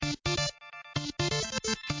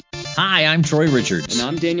Hi, I'm Troy Richards. And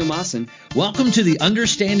I'm Daniel Mawson. Welcome to the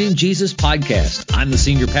Understanding Jesus podcast. I'm the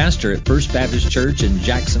senior pastor at First Baptist Church in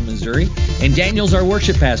Jackson, Missouri, and Daniel's our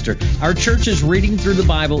worship pastor. Our church is reading through the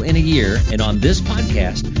Bible in a year, and on this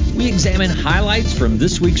podcast, we examine highlights from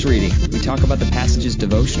this week's reading. We talk about the passages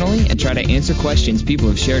devotionally and try to answer questions people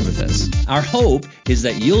have shared with us. Our hope is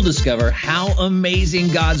that you'll discover how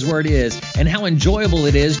amazing God's Word is and how enjoyable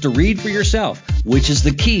it is to read for yourself, which is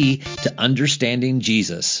the key to understanding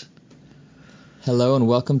Jesus. Hello and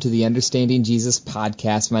welcome to the Understanding Jesus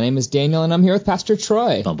podcast. My name is Daniel and I'm here with Pastor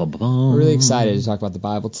Troy. We're really excited to talk about the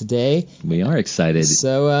Bible today. We are excited.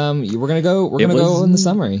 So we're gonna go in the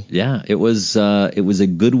summary. Yeah, it was a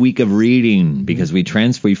good week of reading because we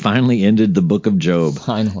finally ended the book of Job.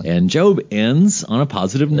 Finally. And Job ends on a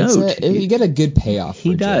positive note. You get a good payoff.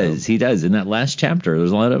 He does. In that last chapter, there's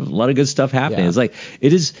a lot of good stuff happening. Yeah. It's like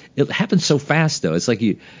it happens so fast though. It's like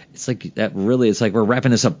we're wrapping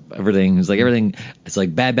this up everything. It's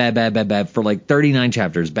like bad for like 39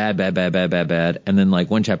 chapters, bad, and then like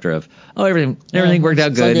one chapter of everything worked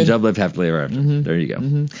out good, and Job lived happily ever after. Mm-hmm. There you go.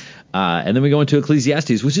 Mm-hmm. And then we go into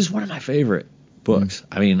Ecclesiastes, which is one of my favorite books.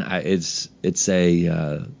 Mm-hmm. I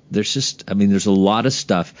mean, there's a lot of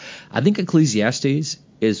stuff. I think Ecclesiastes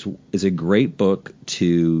is a great book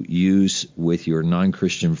to use with your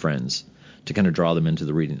non-Christian friends, to kind of draw them into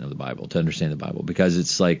the reading of the Bible, to understand the Bible, because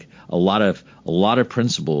it's like a lot of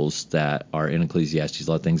principles that are in Ecclesiastes, a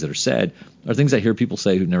lot of things that are said are things I hear people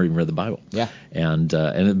say who've never even read the Bible. Yeah.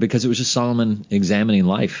 And because it was just Solomon examining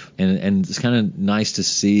life, and it's kind of nice to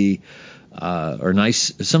see,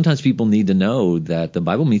 sometimes people need to know that the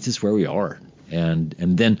Bible meets us where we are, and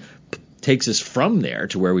then takes us from there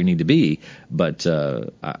to where we need to be. But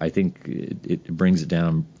I think it brings it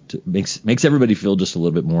down, makes everybody feel just a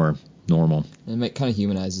little bit more normal. And it kind of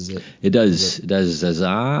humanizes it. It does. It does. It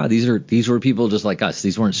says, these were people just like us.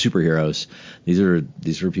 These weren't superheroes.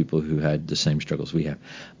 These were people who had the same struggles we have.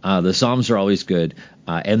 The Psalms are always good.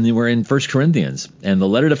 And then we're in 1 Corinthians. And the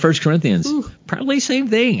letter to 1 Corinthians, probably same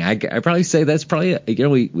thing. I probably say that's probably,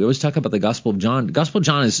 we always talk about the Gospel of John. The Gospel of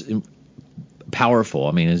John is powerful.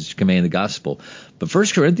 I mean, it's commanding the gospel. But 1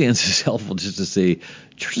 Corinthians is helpful just to see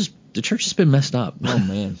the church has been messed up. Oh,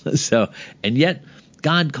 man. And yet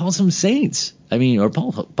God calls them saints. I mean, or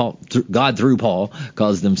God through Paul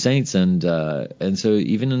calls them saints, and so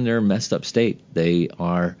even in their messed up state, they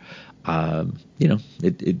are, So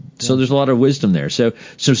there's a lot of wisdom there. So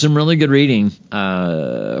some really good reading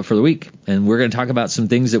for the week, and we're going to talk about some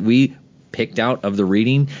things that we picked out of the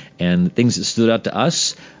reading and things that stood out to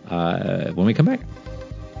us when we come back.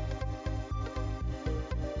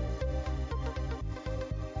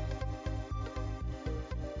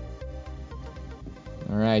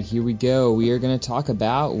 All right, here we go. We are going to talk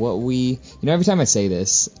about every time I say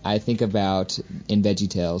this, I think about in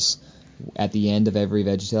VeggieTales, at the end of every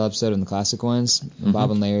VeggieTale episode in the classic ones,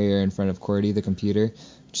 Bob and Larry are in front of QWERTY, the computer,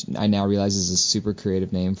 which I now realize is a super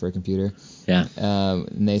creative name for a computer. Yeah.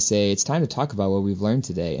 And they say, it's time to talk about what we've learned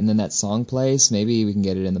today. And then that song plays. Maybe we can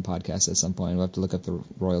get it in the podcast at some point. We'll have to look up the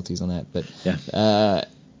royalties on that. But yeah.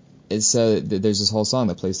 So there's this whole song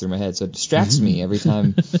that plays through my head, so it distracts me every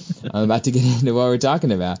time I'm about to get into what we're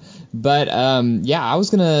talking about. But I was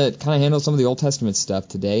gonna kind of handle some of the Old Testament stuff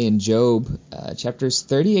today in Job, chapters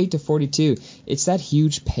 38 to 42. It's that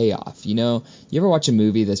huge payoff. You ever watch a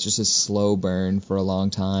movie that's just a slow burn for a long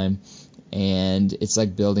time, and it's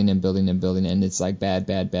like building and building and building, and it's like bad,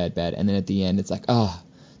 and then at the end it's like,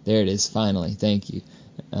 there it is, finally, thank you.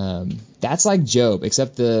 That's like Job,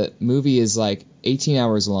 except the movie is like 18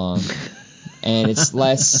 hours long, and it's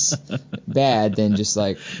less bad than just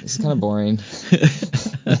like, it's kind of boring.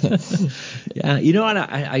 Yeah, you know what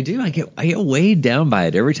I do? I get weighed down by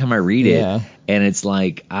it every time I read it, and it's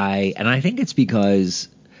like I think it's because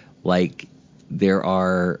like there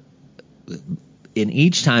are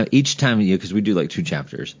each time because we do like 2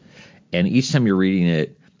 chapters, and each time you're reading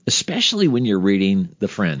it, especially when you're reading the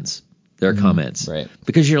friends, their comments, right?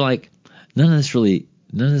 Because you're like, none of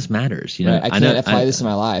this matters, Right. I can't apply this to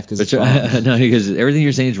my life because it's wrong. No, because everything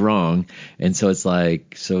you're saying is wrong, and so it's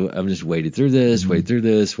like, I'm just waded through this, wade through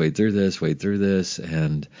this,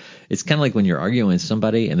 and it's kind of like when you're arguing with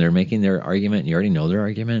somebody and they're making their argument, and you already know their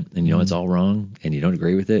argument, and you know it's all wrong, and you don't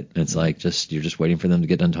agree with it, and it's like you're just waiting for them to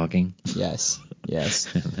get done talking. Yes.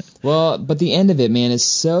 Well, but the end of it, man, is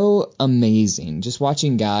so amazing. Just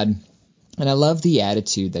watching God, and I love the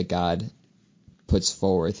attitude that God puts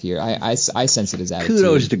forth here. I sense it as attitude.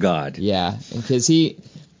 Kudos to God. Yeah, because he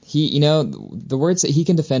the word says he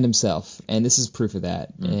can defend himself, and this is proof of that.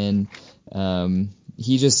 And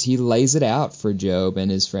he lays it out for Job and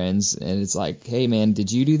his friends, and it's like, hey man,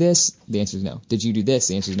 did you do this? The answer is no. Did you do this?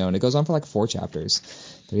 The answer is no. And it goes on for like 4 chapters,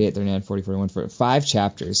 38, 39, 40, 41, 5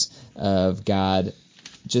 chapters of God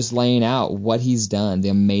just laying out what he's done, the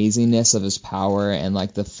amazingness of his power, and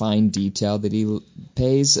like the fine detail that he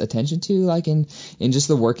pays attention to, like in just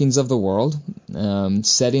the workings of the world,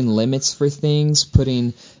 setting limits for things,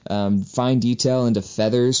 putting fine detail into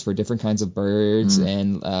feathers for different kinds of birds,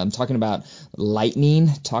 and talking about lightning,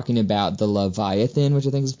 talking about the Leviathan, which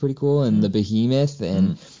I think is pretty cool, and the behemoth,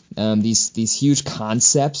 and these huge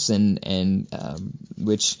concepts, and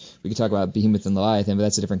which we could talk about behemoth and Leviathan, but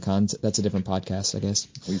that's a different that's a different podcast, I guess.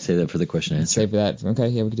 We can save that for the question and answer. Save for that. Okay,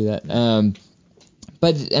 yeah, we could do that. And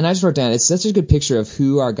I just wrote down, it's such a good picture of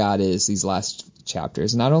who our God is, these last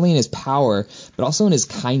chapters, not only in his power, but also in his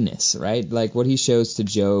kindness, right? Like what he shows to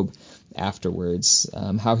Job afterwards,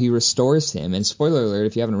 how he restores him. And spoiler alert,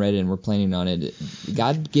 if you haven't read it and we're planning on it,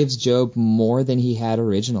 God gives Job more than he had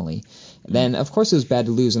originally. Then, of course, it was bad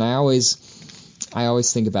to lose, and I always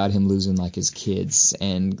think about him losing like his kids,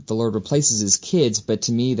 and the Lord replaces his kids, but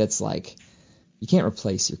to me that's like, you can't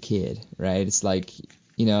replace your kid, right? It's like,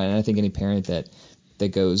 and I think any parent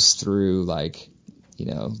that goes through like,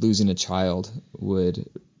 losing a child would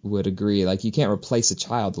agree, like you can't replace a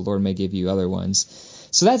child. The Lord may give you other ones.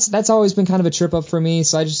 So that's always been kind of a trip up for me.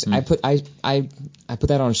 So I put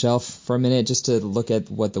that on a shelf for a minute just to look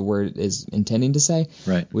at what the word is intending to say,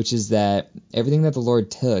 right? Which is that everything that the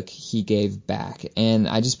Lord took, he gave back. And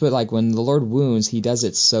I just put like, when the Lord wounds, he does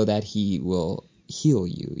it so that he will heal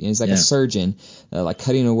you. He's like a surgeon, like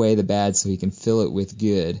cutting away the bad so he can fill it with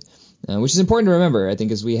good. Which is important to remember, I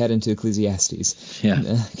think, as we head into Ecclesiastes. Yeah.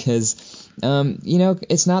 Because,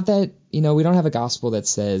 it's not that, we don't have a gospel that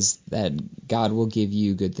says that God will give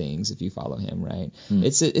you good things if you follow him, right?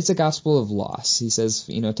 It's a gospel of loss. He says,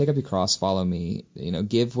 take up your cross, follow me,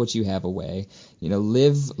 give what you have away,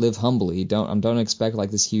 live humbly. Don't expect like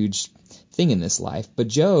this huge thing in this life. But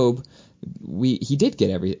Job, he did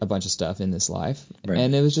get a bunch of stuff in this life, right.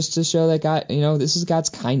 And it was just to show that God, this is God's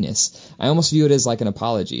kindness. I almost view it as like an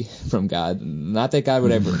apology from God. Not that God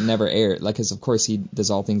would never err, like, because of course he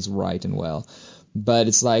does all things right and well, but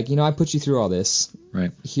it's like, I put you through all this.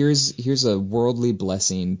 Right. Here's a worldly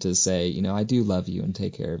blessing to say, I do love you and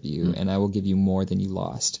take care of you, and I will give you more than you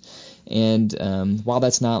lost. And while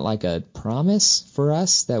that's not like a promise for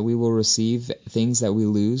us that we will receive things that we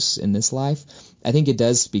lose in this life, I think it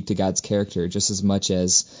does speak to God's character just as much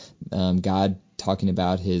as God talking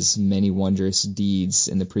about his many wondrous deeds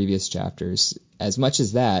in the previous chapters. As much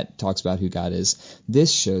as that talks about who God is,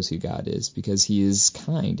 this shows who God is, because he is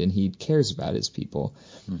kind and he cares about his people.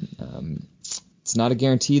 It's not a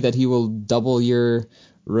guarantee that he will double your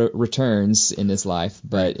returns in this life,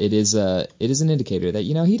 but it is an indicator that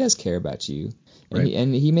he does care about you, right.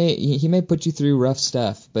 and he may put you through rough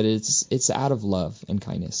stuff, but it's out of love and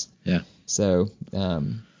kindness. Yeah. So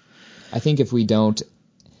I think if we don't,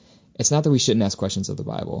 it's not that we shouldn't ask questions of the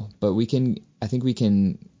Bible, but I think we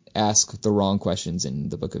can ask the wrong questions in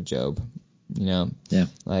the book of Job. Yeah.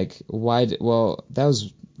 Like, why? Well, that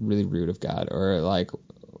was really rude of God, or like,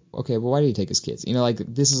 okay, well, why did he take his kids? Like,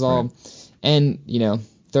 this is all, right. And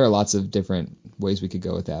there are lots of different ways we could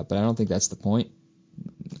go with that, but I don't think that's the point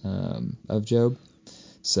of Job.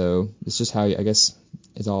 So it's just how I guess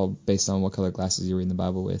it's all based on what color glasses you're reading the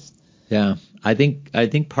Bible with. Yeah, I think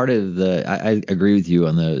part of I agree with you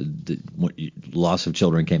on the loss of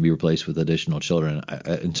children can't be replaced with additional children,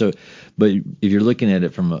 and so, but if you're looking at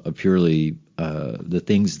it from a purely the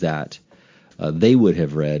things that they would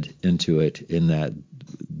have read into it, in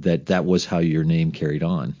that was how your name carried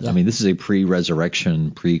on. Yeah. I mean, this is a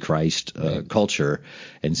pre-resurrection, pre-Christ culture,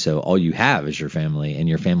 and so all you have is your family and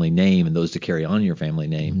your family name and those to carry on your family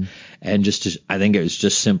name. And I think it was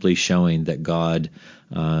just simply showing that God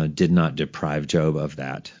did not deprive Job of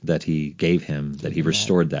that he gave him, that he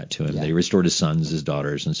restored that to him, that he restored his sons, his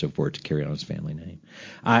daughters, and so forth to carry on his family name.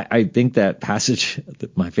 I think that passage,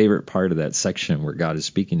 my favorite part of that section where God is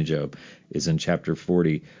speaking to Job, is in chapter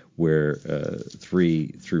 40, where 3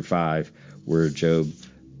 through 5, where Job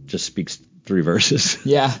just speaks 3 verses.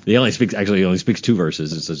 Yeah. He only speaks 2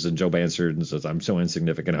 verses. It says, and Job answered and says, I'm so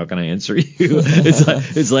insignificant. How can I answer you?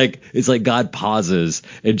 It's like God pauses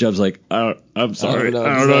and Job's like, I'm sorry. I don't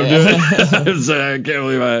know what I'm doing. I'm sorry. I can't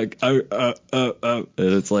believe and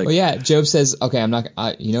it's like, well, yeah, Job says, okay, I'm not,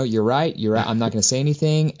 you're right. I'm not going to say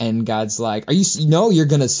anything. And God's like, you're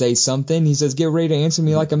going to say something. He says, get ready to answer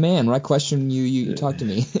me like a man. When I question you, you talk to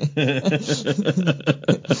me.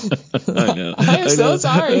 I know. I'm so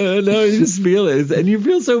sorry. No, you just feel it, and you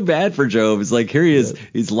feel so bad for Job. It's like here he is,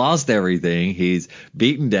 he's lost everything, he's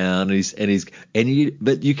beaten down,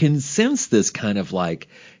 but you can sense this kind of like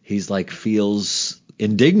he's like feels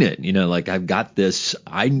indignant, like I've got this,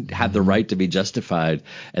 I have the right to be justified.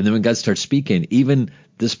 And then when God starts speaking, even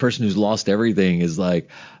this person who's lost everything is like,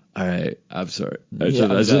 all right, I'm sorry. I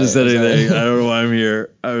should have said anything. I don't know why I'm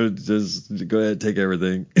here. I would just go ahead and take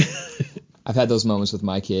everything. I've had those moments with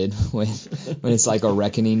my kid when it's like a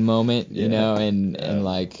reckoning moment, and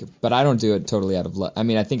like, but I don't do it totally out of love. I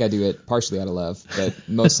mean, I think I do it partially out of love, but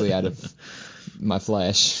mostly out of my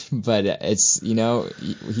flesh. But it's,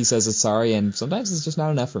 he says it's sorry, and sometimes it's just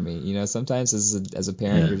not enough for me. Sometimes as a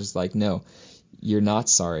parent, you're just like, no, you're not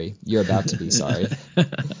sorry. You're about to be sorry.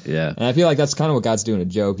 Yeah. And I feel like that's kind of what God's doing to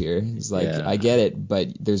Job here. He's like, I get it, but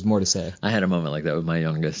there's more to say. I had a moment like that with my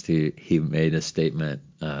youngest. He made a statement.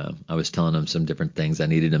 I was telling him some different things I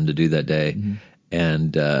needed him to do that day.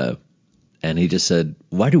 Mm-hmm. And he just said,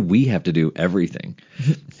 why do we have to do everything?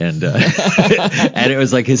 And and it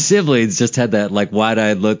was like his siblings just had that like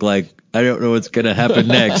wide-eyed look like, I don't know what's going to happen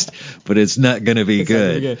next, but it's not going to be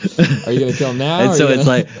good. Are you going to kill him now? And so it's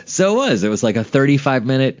like, it was like a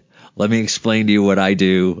 35-minute, let me explain to you what I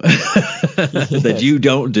do that you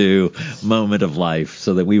don't do moment of life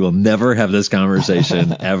so that we will never have this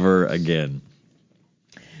conversation ever again.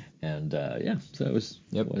 And so it was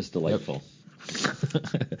delightful. Yep. I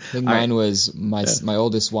think mine was my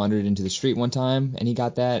oldest wandered into the street one time and he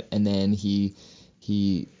got that, and then he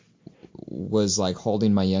was like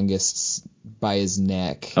holding my youngest by his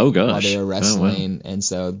neck while they were wrestling. And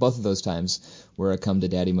so both of those times were a come to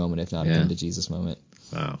daddy moment, if not a come to Jesus moment.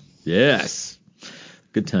 Wow. Yes.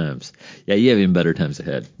 Good times. Yeah, you have even better times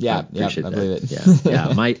ahead. Yeah, I believe it.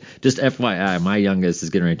 Yeah. Just FYI, my youngest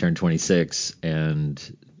is getting ready to turn 26, and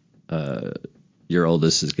your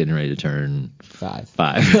oldest is getting ready to turn 5.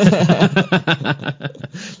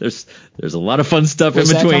 There's a lot of fun stuff in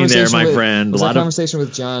between there, my friend. Was that conversation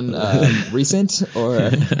with John recent or?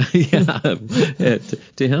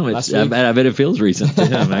 To him, I bet it feels recent to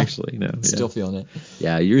him actually. Still feeling it.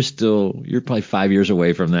 Yeah, you're probably 5 years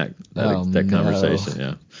away from that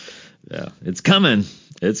conversation. Yeah, it's coming.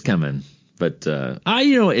 But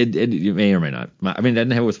it may or may not. I mean, I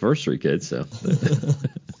didn't have it with first 3 kids, so.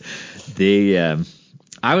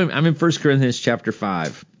 I'm in 1 Corinthians chapter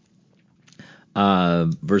 5,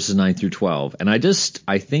 verses 9 through 12, and I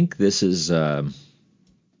think this is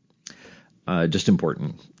just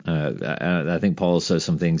important. I think Paul says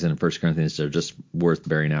some things in 1 Corinthians that are just worth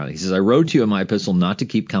bearing out. He says, I wrote to you in my epistle not to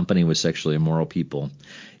keep company with sexually immoral people.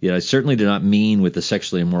 Yet I certainly do not mean with the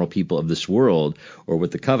sexually immoral people of this world, or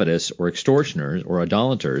with the covetous, or extortioners, or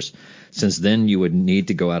idolaters, since then you would need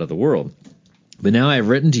to go out of the world. But now I have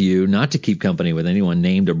written to you not to keep company with anyone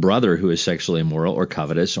named a brother who is sexually immoral or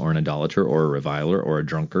covetous or an idolater or a reviler or a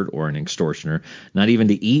drunkard or an extortioner, not even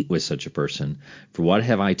to eat with such a person. For what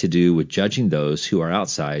have I to do with judging those who are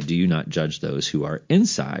outside? Do you not judge those who are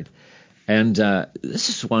inside? And this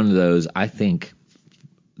is one of those, I think,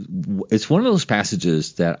 it's one of those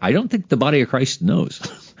passages that I don't think the body of Christ knows.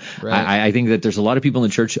 Right. I think that there's a lot of people in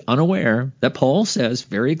the church unaware that Paul says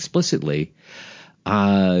very explicitly,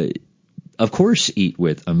 of course, eat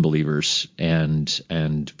with unbelievers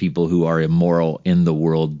and people who are immoral in the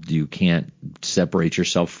world. You can't separate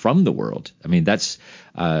yourself from the world. I mean, that's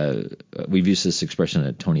we've used this expression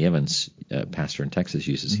that Tony Evans, pastor in Texas,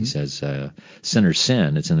 uses. Mm-hmm. He says, "Sinners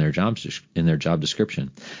sin." It's in their job description,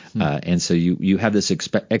 and so you have this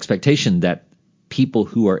expectation that people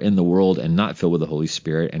who are in the world and not filled with the Holy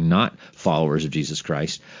Spirit and not followers of Jesus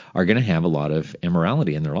Christ are going to have a lot of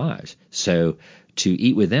immorality in their lives. So to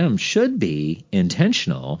eat with them should be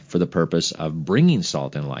intentional for the purpose of bringing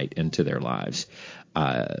salt and light into their lives.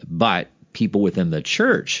 But people within the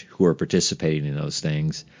church who are participating in those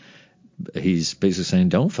things, he's basically saying,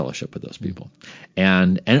 don't fellowship with those people.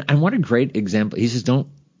 And what a great example. He says,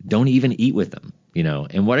 don't even eat with them.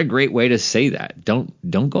 And what a great way to say that.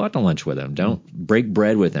 Don't go out to lunch with them. Don't break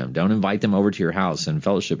bread with them. Don't invite them over to your house and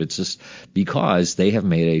fellowship. It's just because they have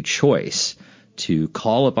made a choice to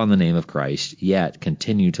call upon the name of Christ, yet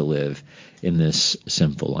continue to live in this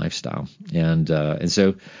sinful lifestyle. And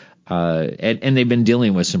so they've been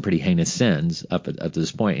dealing with some pretty heinous sins up to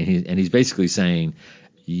this point. And he's basically saying,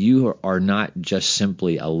 you are not just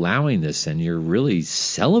simply allowing this sin, you're really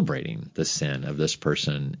celebrating the sin of this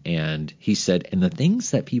person. And he said, and the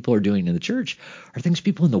things that people are doing in the church are things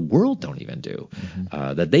people in the world don't even do,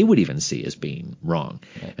 that they would even see as being wrong.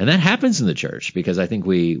 Right. And that happens in the church because I think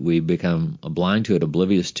we become blind to it,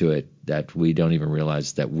 oblivious to it, that we don't even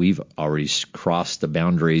realize that we've already crossed the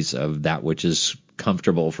boundaries of that which is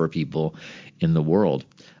comfortable for people in the world.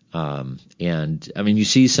 And I mean, you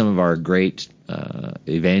see some of our great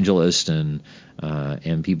evangelists and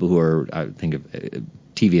people who are, I think of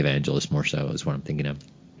TV evangelists more so is what I'm thinking of,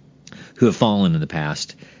 who have fallen in the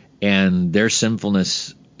past, and their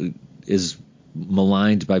sinfulness is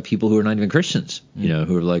maligned by people who are not even Christians,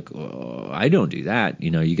 who are like, oh, I don't do that.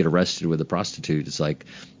 You get arrested with a prostitute. It's like,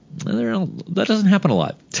 that doesn't happen a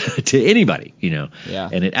lot to anybody, Yeah.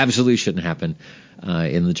 And it absolutely shouldn't happen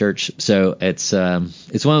in the church. So it's one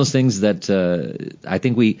of those things that I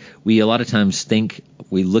think we a lot of times think,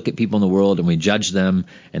 we look at people in the world and we judge them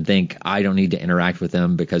and think, I don't need to interact with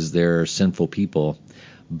them because they're sinful people.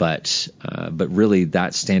 But really,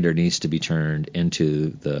 that standard needs to be turned into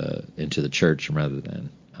the church rather than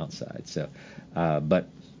outside. So,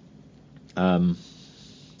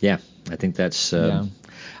 yeah, I think that's.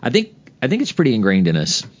 I think it's pretty ingrained in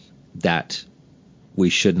us that we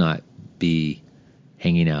should not be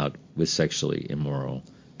hanging out with sexually immoral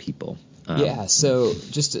people. So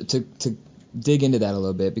just to dig into that a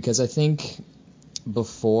little bit, because I think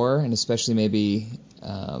before, and especially maybe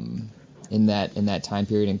in that time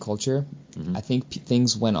period in culture, I think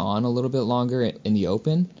things went on a little bit longer in the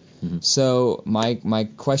open. So my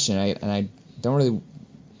question, and I don't really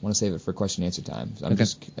want to save it for question and answer time. So I'm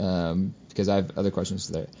just because I have other questions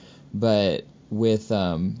there. But with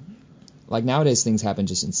like nowadays, things happen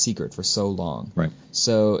just in secret for so long. Right.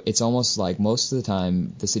 So it's almost like most of the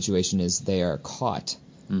time the situation is they are caught.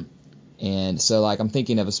 And so like I'm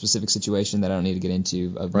thinking of a specific situation that I don't need to get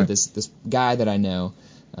into. But this guy that I know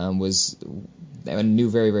that I knew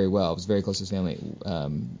very, very well, was very close to his family,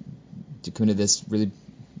 committed this really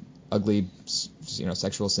ugly,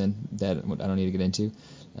 sexual sin that I don't need to get into.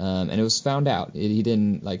 And it was found out. He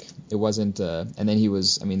didn't, like, it wasn't, and then there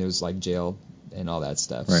was like jail and all that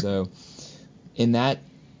stuff. Right. So in that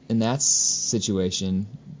situation,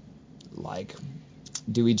 like,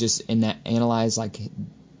 do we just analyze like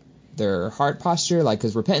their heart posture, like,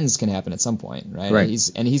 because repentance can happen at some point, right?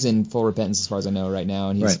 He's in full repentance as far as I know right now,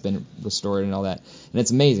 and he's been restored and all that, and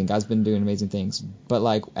it's amazing. God's been doing amazing things, but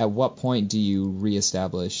like, at what point do you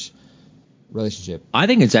reestablish relationship? I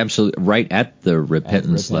think it's absolutely right at the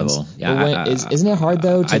repentance level. Yeah, isn't it hard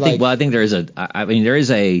though? I think there is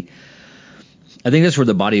I think that's where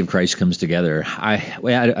the body of Christ comes together. I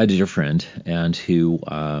had a dear friend and who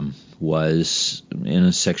was in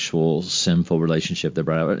a sexual, sinful relationship that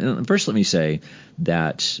brought out. And first, let me say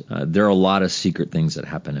that there are a lot of secret things that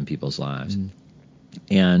happen in people's lives.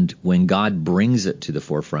 And when God brings it to the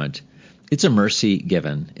forefront, it's a mercy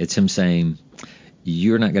given. It's him saying,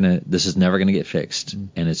 this is never going to get fixed.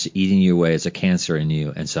 And it's eating you away. It's a cancer in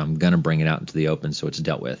you. And so I'm going to bring it out into the open so it's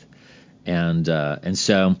dealt with. And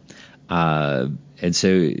so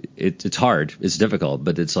it's hard. It's difficult,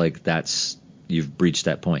 but it's like you've breached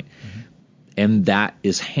that point. And that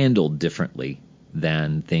is handled differently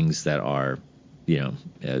than things that are,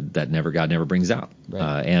 that God never brings out.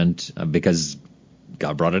 And because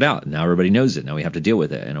God brought it out, now everybody knows it. Now we have to deal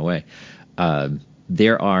with it in a way.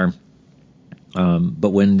 There are, but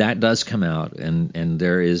when that does come out and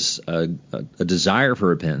there is a desire for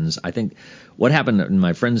repentance, I think what happened in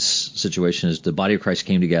my friend's situation is the body of Christ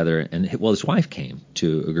came together, and his wife came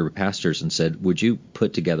to a group of pastors and said, would you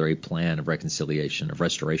put together a plan of reconciliation, of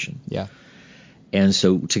restoration? Yeah. And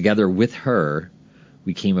so together with her,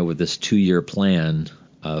 we came up with this 2-year plan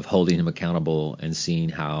of holding him accountable and seeing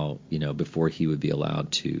how, before he would be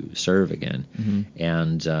allowed to serve again.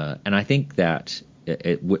 And I think that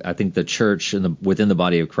I think the church within the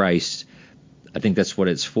body of Christ, I think that's what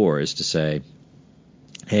it's for, is to say,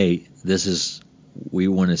 hey, we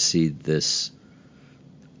want to see this.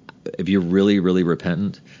 If you're really, really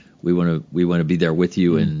repentant, we want to be there with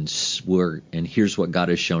you, and here's what God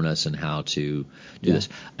has shown us and how to do this.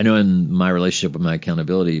 I know in my relationship with my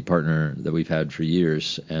accountability partner that we've had for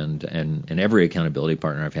years, and every accountability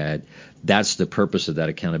partner I've had, that's the purpose of that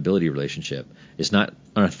accountability relationship. It's not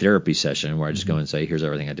on a therapy session where I just go and say, here's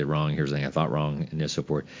everything I did wrong, here's everything I thought wrong, and so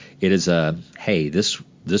forth. It is hey, this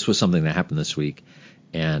was something that happened this week,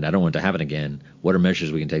 and I don't want it to happen again. What are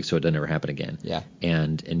measures we can take so it doesn't ever happen again? Yeah.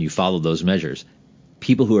 And you follow those measures.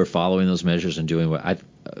 People who are following those measures and doing what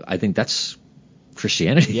I think that's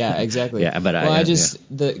Christianity. Yeah, exactly. Yeah, but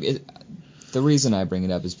the reason I bring it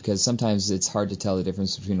up is because sometimes it's hard to tell the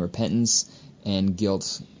difference between repentance and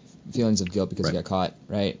guilt, feelings of guilt because you got caught,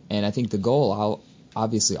 right? And I think the goal,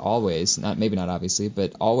 obviously, always, maybe not obviously,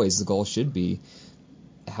 but always the goal should be,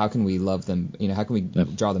 how can we love them? How can we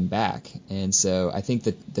draw them back? And so I think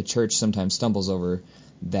that the church sometimes stumbles over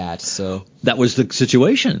that. So that was the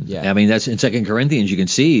situation. Yeah. I mean, that's in 2 Corinthians. You can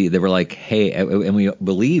see they were like, hey, and we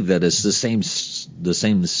believe that it's the same the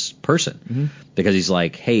same person, because he's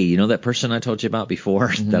like, hey, you know that person I told you about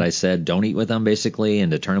before that I said don't eat with them, basically,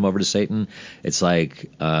 and to turn them over to Satan. It's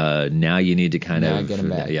like now you need to kind of get 'em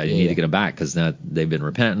back. you need to get them back, because now they've been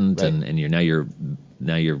repentant, Right. and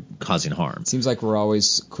now you're causing harm. Seems like we're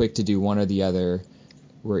always quick to do one or the other.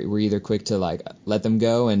 We're either quick to like let them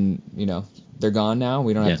go and they're gone now,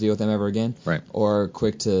 we don't have to deal with them ever again, Right. or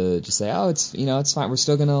quick to just say, oh, it's fine, we're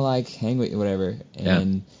still gonna like hang with whatever.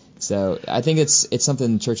 And so I think it's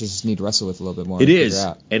something churches need to wrestle with a little bit more. It is,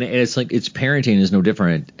 out. and it's like parenting is no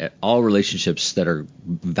different. All relationships that are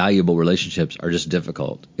valuable relationships are just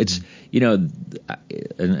difficult. It's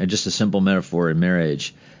and just a simple metaphor in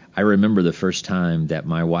marriage. I remember the first time that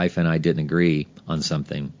my wife and I didn't agree on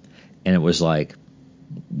something, and it was like,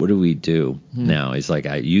 what do we do now? It's like,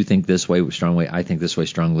 you think this way strongly, I think this way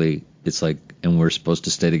strongly. It's like, and we're supposed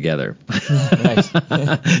to stay together.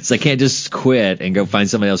 So I can't just quit and go find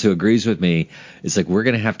somebody else who agrees with me. It's like, we're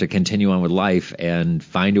going to have to continue on with life and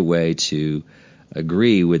find a way to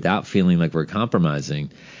agree without feeling like we're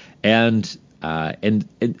compromising. And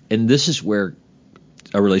this is where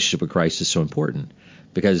a relationship with Christ is so important,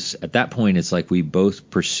 because at that point, it's like we both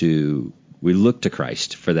we look to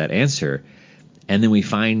Christ for that answer. And then we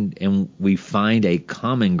find a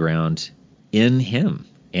common ground in Him,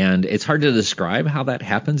 and it's hard to describe how that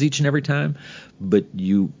happens each and every time. But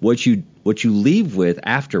what you leave with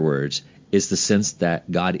afterwards is the sense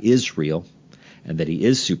that God is real, and that He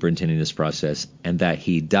is superintending this process, and that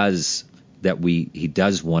He does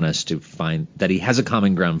want us to find that He has a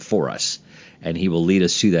common ground for us, and He will lead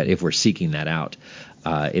us to that if we're seeking that out.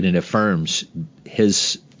 And it affirms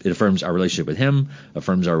our relationship with Him,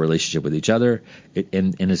 affirms our relationship with each other,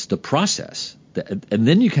 and it's the process. And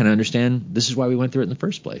then you kind of understand this is why we went through it in the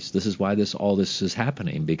first place. This is why all this is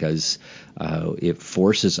happening, because it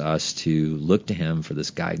forces us to look to Him for this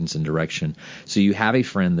guidance and direction. So you have a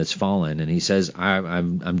friend that's fallen, and he says,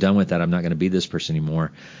 I'm done with that. I'm not going to be this person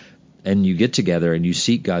anymore. And you get together and you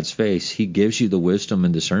seek God's face. He gives you the wisdom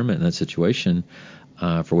and discernment in that situation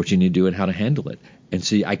for what you need to do and how to handle it. And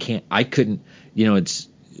so I couldn't,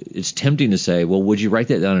 it's tempting to say, well, would you write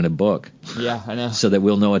that down in a book? Yeah, I know. So that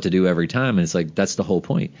we'll know what to do every time. And it's like, that's the whole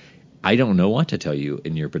point. I don't know what to tell you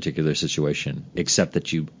in your particular situation, except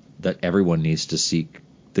that everyone needs to seek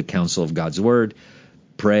the counsel of God's word,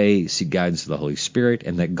 pray, seek guidance of the Holy Spirit,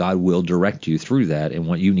 and that God will direct you through that and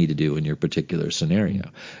what you need to do in your particular scenario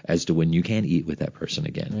as to when you can eat with that person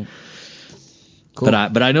again. Right. Cool.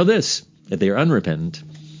 But I know this, if they are unrepentant,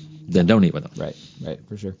 then don't eat with them. Right,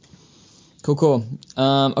 for sure. Cool.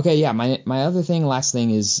 Okay, yeah, my other thing, last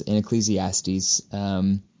thing, is in Ecclesiastes.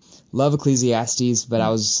 Love Ecclesiastes, but I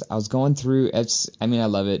was going through, I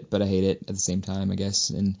love it, but I hate it at the same time, I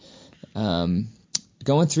guess. And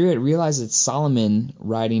going through it, realized it's Solomon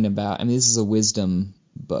writing about, this is a wisdom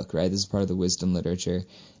book, right? This is part of the wisdom literature.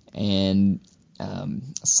 And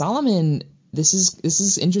Solomon, this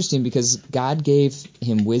is interesting because God gave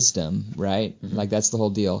him wisdom, right? Mm-hmm. Like, that's the whole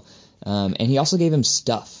deal. And he also gave him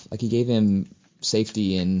stuff. Like, he gave him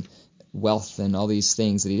safety and wealth and all these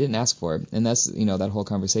things that he didn't ask for. And that's, that whole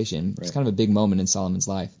conversation. Right. It's kind of a big moment in Solomon's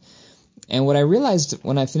life. And what I realized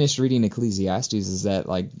when I finished reading Ecclesiastes is that,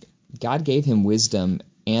 like, God gave him wisdom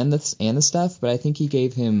and the stuff, but I think he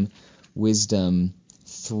gave him wisdom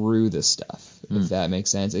through the stuff, if that makes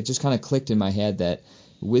sense. It just kind of clicked in my head that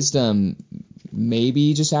wisdom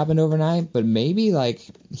maybe just happened overnight, but maybe, like,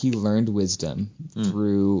 he learned wisdom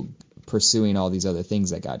through pursuing all these other things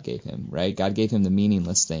that God gave him, right? God gave him the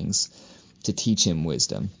meaningless things to teach him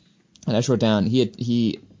wisdom. And I just wrote down,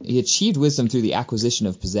 he achieved wisdom through the acquisition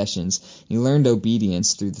of possessions. He learned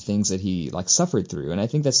obedience through the things that he, like, suffered through. And I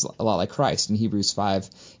think that's a lot like Christ. In Hebrews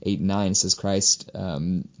 5:8-9, it says Christ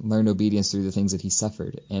learned obedience through the things that he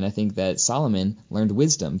suffered. And I think that Solomon learned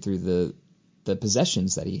wisdom through the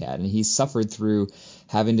possessions that he had, and he suffered through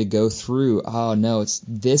having to go through, oh no,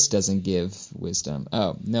 this doesn't give wisdom,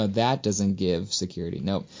 oh no, that doesn't give security,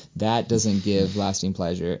 no, that doesn't give lasting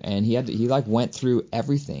pleasure. And he went through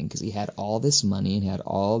everything because he had all this money and had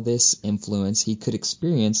all this influence. He could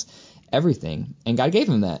experience everything, and God gave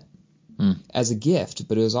him that as a gift,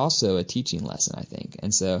 but it was also a teaching lesson, I think.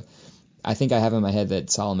 And so I think I have in my head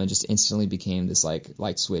that Solomon just instantly became this, like,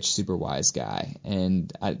 light switch, super wise guy.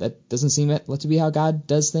 And that doesn't seem to be how God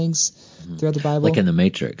does things throughout the Bible. Like in the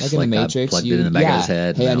Matrix. Like in the Matrix. God plugged it in the back of his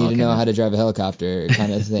head. Hey, I need to know how to drive a helicopter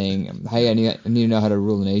kind of thing. Hey, I need to know how to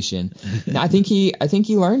rule a nation. No, I think he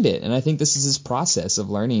learned it. And I think this is his process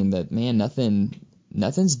of learning that, man,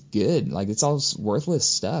 nothing's good. Like, it's all worthless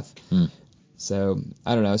stuff. So,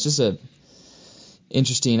 I don't know. It's just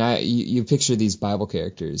interesting. You picture these Bible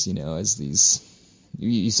characters, as these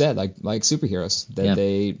you said, like superheroes, that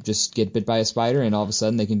they just get bit by a spider and all of a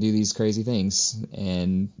sudden they can do these crazy things,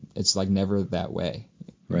 and it's like never that way.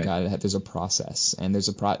 Right. There's a process, and there's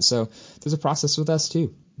a process with us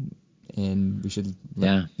too, and we should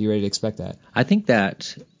be ready to expect that. I think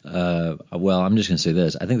that, I'm just going to say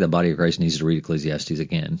this. I think the body of Christ needs to read Ecclesiastes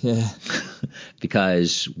again. Yeah.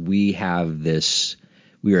 Because we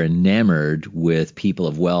are enamored with people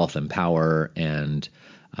of wealth and power, and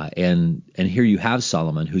here you have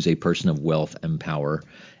Solomon, who's a person of wealth and power,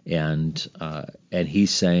 and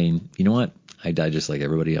he's saying, you know what? I die just like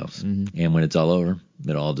everybody else, and when it's all over,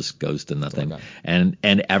 it all just goes to nothing, and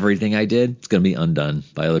everything I did is going to be undone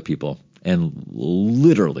by other people. And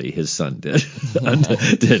literally, his son did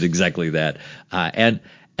exactly that, and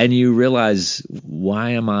you realize,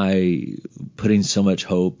 why am I putting so much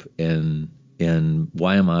hope in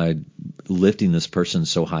why am I lifting this person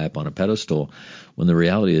so high up on a pedestal, when the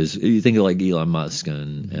reality is, you think of like Elon Musk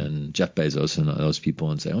and Jeff Bezos and those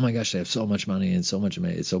people and say, oh my gosh, they have so much money and so much,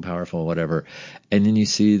 it's so powerful, whatever. And then you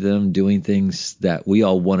see them doing things that we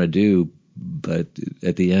all want to do, but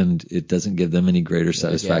at the end, it doesn't give them any greater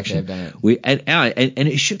satisfaction. And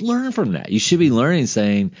it should learn from that. You should be learning,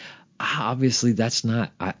 saying, obviously that's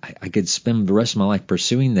not, I could spend the rest of my life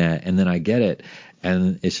pursuing that, and then I get it,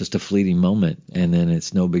 and it's just a fleeting moment, and then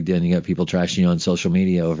it's no big deal. And you got people trashing you on social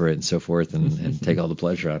media over it and so forth, and take all the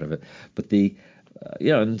pleasure out of it. But it's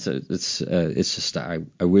just, I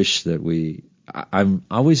wish that I'm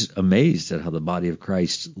always amazed at how the body of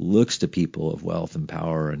Christ looks to people of wealth and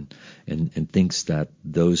power and thinks that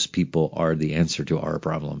those people are the answer to our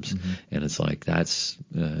problems. And it's like, I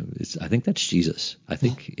think that's Jesus. I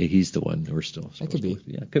think he's the one we're still. That could be.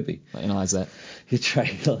 Yeah, it could be. I'll analyze that.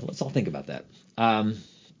 Let's all think about that. Let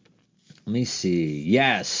me see.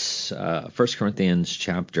 Yes. 1 Corinthians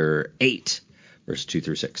chapter 8, verse 2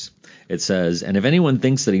 through 6. It says, and if anyone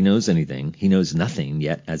thinks that he knows anything, he knows nothing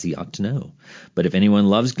yet as he ought to know. But if anyone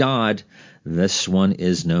loves God, this one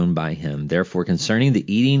is known by him. Therefore, concerning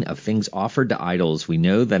the eating of things offered to idols, we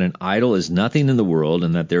know that an idol is nothing in the world,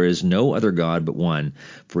 and that there is no other God but one.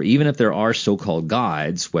 For even if there are so-called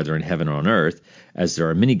gods, whether in heaven or on earth, as there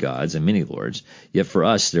are many gods and many lords, yet for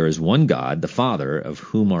us there is one God, the Father, of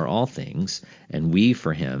whom are all things, and we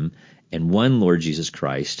for him, and one Lord Jesus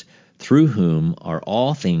Christ, through whom are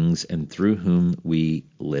all things and through whom we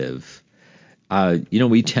live.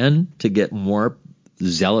 We tend to get more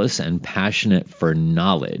zealous and passionate for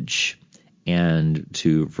knowledge and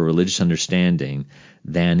for religious understanding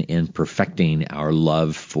than in perfecting our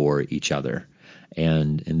love for each other.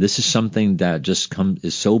 And this is something that just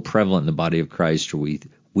is so prevalent in the body of Christ, where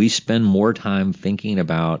we spend more time thinking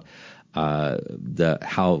about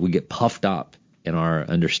how we get puffed up in our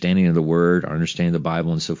understanding of the Word, our understanding of the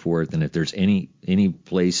Bible, and so forth. And if there's any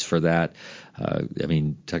place for that,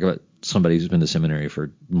 talk about somebody who's been to seminary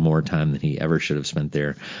for more time than he ever should have spent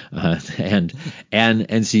there, and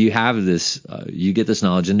so you have this, you get this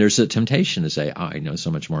knowledge, and there's a temptation to say, I know so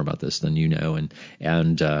much more about this than you know,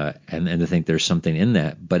 and to think there's something in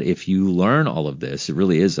that. But if you learn all of this, it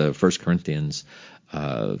really is a 1 Corinthians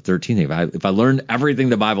 13 thing. If I learned everything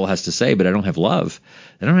the Bible has to say, but I don't have love,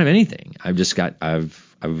 then I don't have anything.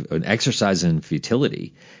 I've an exercise in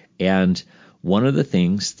futility. And one of the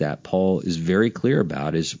things that Paul is very clear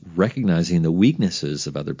about is recognizing the weaknesses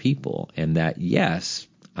of other people, and that, yes,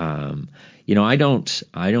 I don't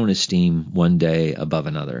esteem one day above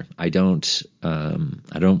another. I don't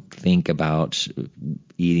think about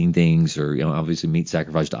eating things, or obviously meat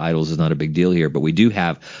sacrificed to idols is not a big deal here, but we do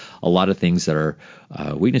have a lot of things that are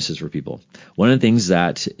weaknesses for people. One of the things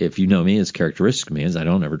that, if you know me, is characteristic of me, is I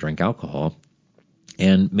don't ever drink alcohol.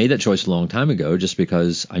 And made that choice a long time ago, just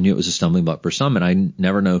because I knew it was a stumbling block for some, and I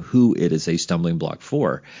never know who it is a stumbling block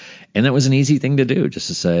for. And that was an easy thing to do, just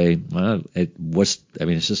to say, well,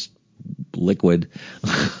 it's just liquid.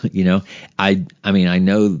 I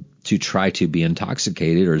know to try to be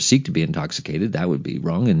intoxicated or seek to be intoxicated, that would be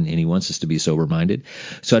wrong, and he wants us to be sober-minded.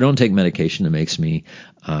 So I don't take medication that makes me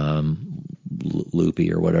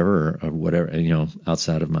loopy or whatever,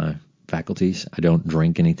 outside of my faculties. I don't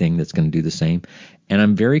drink anything that's going to do the same. And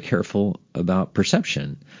I'm very careful about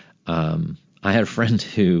perception. I had a friend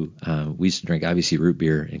who, we used to drink IBC root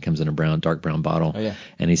beer. It comes in a dark brown bottle. Oh, yeah.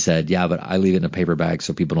 And he said, yeah, but I leave it in a paper bag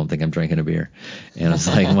so people don't think I'm drinking a beer. And I was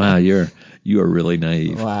like, wow, you are really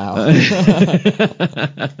naive. Wow.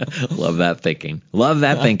 Love that thinking.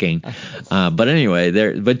 But anyway,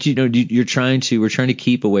 we're trying to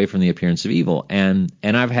keep away from the appearance of evil. And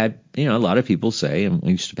I've had, a lot of people say, and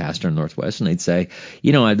we used to pastor in Northwest, and they'd say,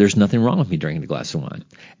 there's nothing wrong with me drinking a glass of wine.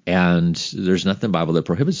 And there's nothing in the Bible that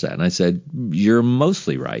prohibits that. And I said, you're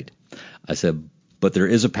mostly right. I said, But there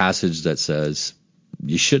is a passage that says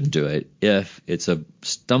you shouldn't do it if it's a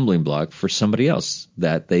stumbling block for somebody else,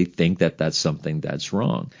 that they think that that's something that's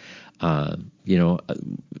wrong.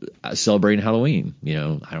 Celebrating Halloween,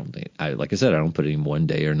 like I said, I don't put it in one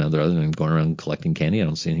day or another other than going around collecting candy. I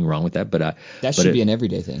don't see anything wrong with that. But that should be an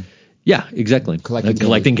everyday thing. Yeah, exactly.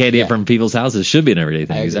 Collecting candy from people's houses should be an everyday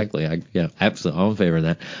thing. Exactly. Absolutely. I'm in favor of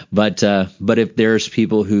that. But if there's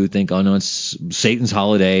people who think, oh no, it's Satan's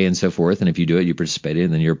holiday and so forth, and if you do it, you participate in it,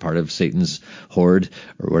 and then you're part of Satan's horde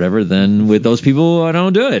or whatever, then with those people, I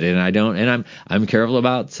don't do it. And I'm careful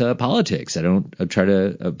about politics. I don't try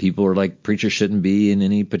to. People are like, preachers shouldn't be in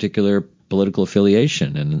any particular political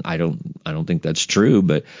affiliation, and I don't think that's true,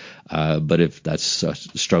 but if that's a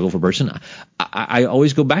struggle for a person, I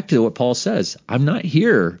always go back to what Paul says. I'm not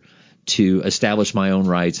here to establish my own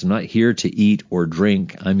rights. I'm not here to eat or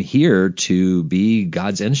drink. I'm here to be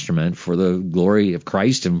God's instrument for the glory of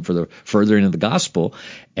Christ and for the furthering of the gospel.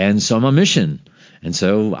 And so I'm on mission. And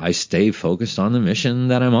so I stay focused on the mission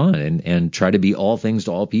that I'm on, and try to be all things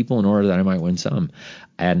to all people in order that I might win some.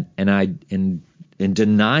 And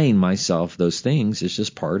denying myself those things is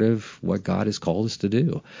just part of what God has called us to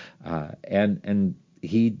do. And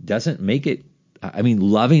he doesn't make it,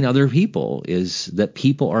 loving other people is that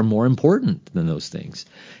people are more important than those things,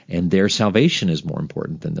 and their salvation is more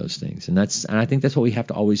important than those things. And I think that's what we have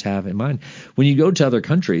to always have in mind. When you go to other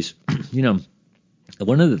countries,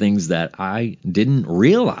 one of the things that I didn't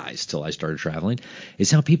realize till I started traveling is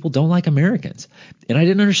how people don't like Americans. And I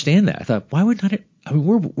didn't understand that. I thought, why would not it?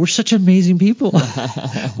 We're such amazing people.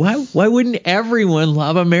 Why wouldn't everyone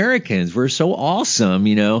love Americans? We're so awesome,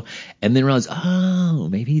 And then realize, oh,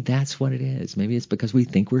 maybe that's what it is. Maybe it's because we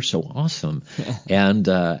think we're so awesome. And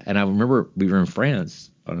I remember we were in France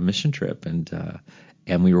on a mission trip,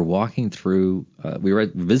 and we were walking through. We were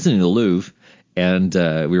visiting the Louvre, and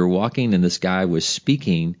we were walking, and this guy was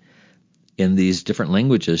speaking in these different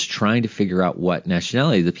languages, trying to figure out what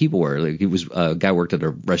nationality the people were. Like, he was a guy who worked at a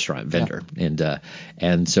restaurant vendor,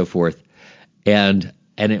 and so forth. And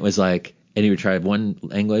it was like, and he would try one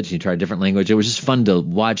language, and he tried a different language. It was just fun to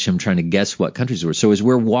watch him trying to guess what countries were. So as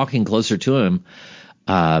we're walking closer to him,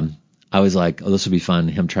 I was like, oh, this will be fun,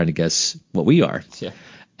 him trying to guess what we are. Yeah.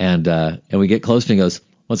 And we get close, and he goes,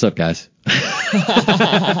 "What's up, guys?"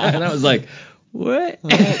 And I was like, what?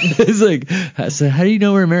 It's like, I said, how do you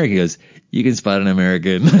know we're American? He goes, you can spot an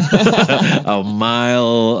American a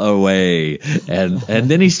mile away. And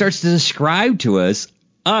then he starts to describe to us.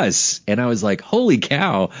 And I was like, holy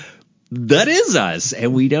cow, that is us.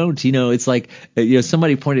 And we don't, it's like,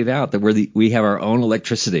 somebody pointed out that we have our own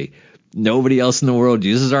electricity. Nobody else in the world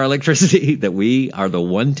uses our electricity, that we are the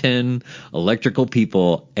 110 electrical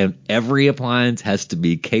people, and every appliance has to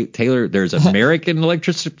be tailored. There's American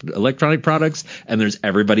electronic products, and there's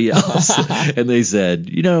everybody else. And they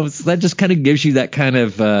said, so that just kind of gives you that kind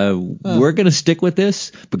of, we're going to stick with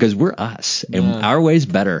this because we're us, and our way's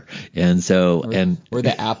better. And so, we're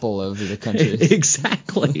the Apple of the country.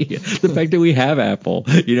 Exactly. The fact that we have Apple,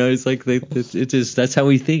 it's like, that's how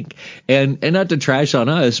we think. And not to trash on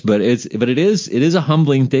us, but it is a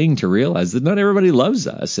humbling thing to realize that not everybody loves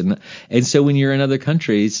us. And so when you're in other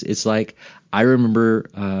countries, it's like, I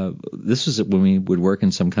remember this was when we would work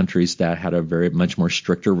in some countries that had a very much more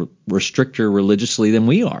stricter religiously than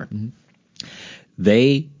we are. Mm-hmm.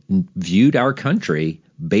 They viewed our country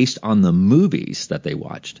based on the movies that they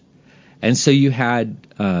watched. And so you had,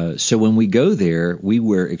 so when we go there, we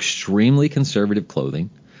wear extremely conservative clothing.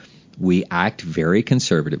 We act very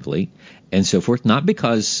conservatively and so forth, not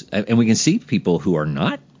because, and we can see people who are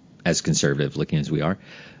not as conservative looking as we are,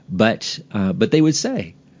 but they would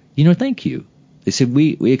say, thank you. They said,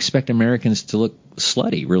 we expect Americans to look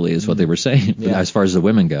slutty, really, is what they were saying, as far as the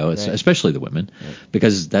women go, right. Especially the women, right.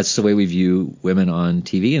 Because that's the way we view women on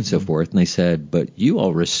TV and so forth. And they said, but you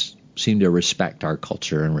all seem to respect our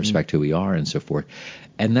culture and respect who we are and so forth.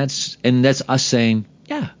 And that's us saying,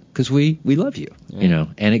 yeah, because we love you,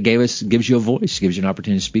 and it gives you a voice, gives you an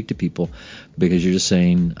opportunity to speak to people, because you're just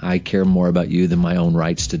saying, I care more about you than my own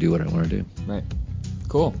rights to do what I want to do. Right.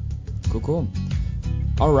 Cool.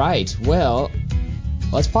 All right. Well,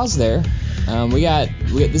 let's pause there. We got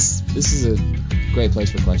this. This is a great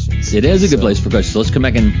place for questions. It is a good place for questions. So let's come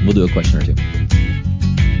back and we'll do a question or two.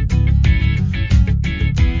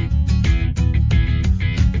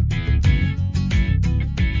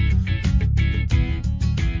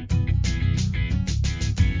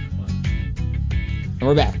 And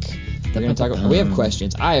we're back. We're going to talk about, we have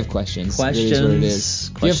questions. I have questions. Questions. Really is what it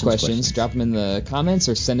is. If you have questions, drop them in the comments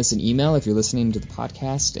or send us an email if you're listening to the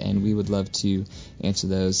podcast, and we would love to answer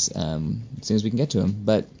those as soon as we can get to them.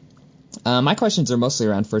 But My questions are mostly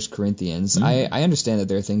around 1 Corinthians. I understand that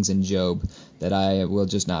there are things in Job that I will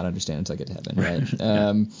just not understand until I get to heaven,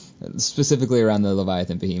 right? Specifically around the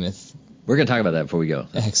Leviathan Behemoth. We're going to talk about that before we go.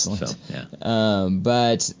 Excellent. So, yeah.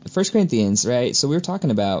 But 1 Corinthians, right? So we were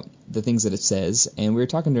talking about the things that it says, and we were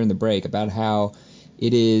talking during the break about how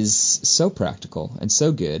it is so practical and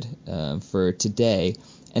so good for today.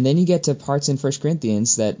 And then you get to parts in 1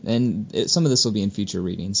 Corinthians some of this will be in future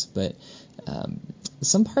readings, but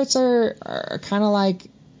some parts are kind of like,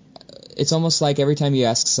 it's almost like every time you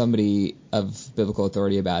ask somebody of biblical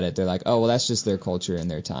authority about it, they're like, oh, well, that's just their culture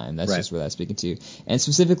and their time. That's just where that's speaking to. And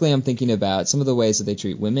specifically, I'm thinking about some of the ways that they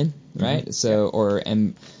treat women, right?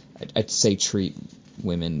 Mm-hmm. I'd say treat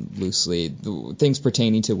women loosely, things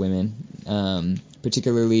pertaining to women,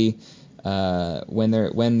 particularly when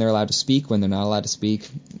they're allowed to speak, when they're not allowed to speak,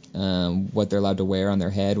 what they're allowed to wear on their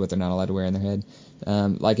head, what they're not allowed to wear on their head.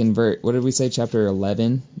 Like in what did we say, chapter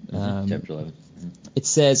 11? Chapter 11. It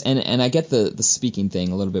says, and I get the speaking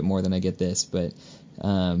thing a little bit more than I get this, but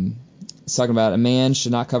it's talking about a man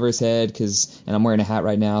should not cover his head and I'm wearing a hat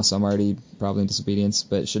right now, so I'm already probably in disobedience,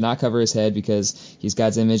 but should not cover his head because he's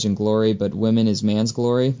God's image and glory, but women is man's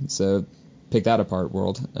glory. So pick that apart,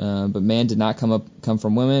 world. But man did not come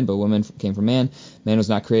from women, but women came from man. Man was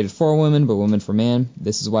not created for women, but woman for man.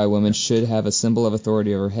 This is why women should have a symbol of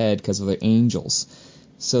authority over head because of the angels.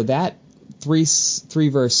 So that three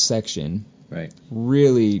verse section, right,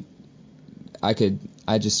 really, I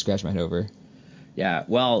just scratch my head over. Yeah,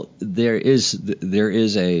 well, there is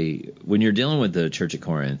when you're dealing with the Church at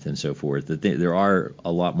Corinth and so forth, there are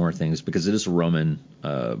a lot more things because it is a Roman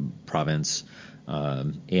province,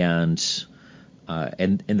 and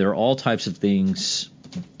there are all types of things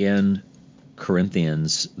in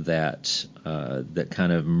Corinthians that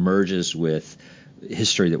kind of merges with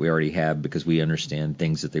history that we already have because we understand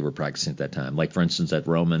things that they were practicing at that time. Like, for instance, that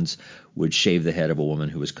Romans would shave the head of a woman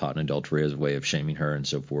who was caught in adultery as a way of shaming her and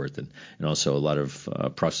so forth. And also a lot of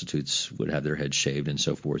prostitutes would have their heads shaved and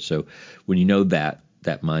so forth. So when you know that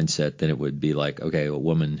mindset, then it would be like, okay, a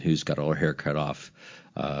woman who's got all her hair cut off.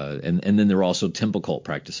 And then there were also temple cult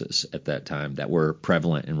practices at that time that were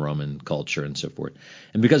prevalent in Roman culture and so forth.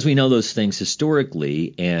 And because we know those things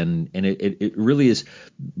historically, and it really is,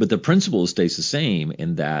 but the principle stays the same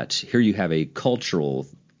in that here you have a cultural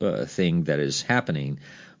thing that is happening,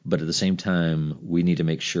 but at the same time we need to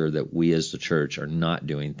make sure that we as the church are not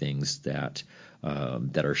doing things that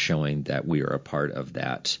are showing that we are a part of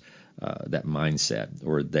that mindset,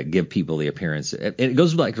 or that give people the appearance. It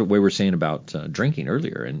goes back to the way we were saying about drinking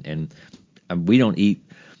earlier, and we don't eat.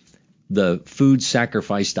 The food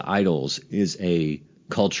sacrificed to idols is a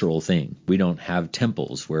cultural thing. We don't have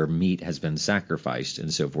temples where meat has been sacrificed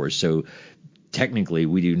and so forth. So technically,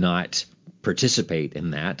 we do not participate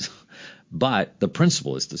in that, but the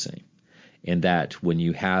principle is the same. And that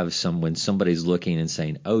when somebody's looking and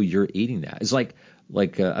saying, "Oh, you're eating that," it's like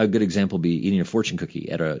a good example would be eating a fortune cookie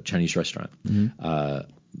at a Chinese restaurant. Mm-hmm.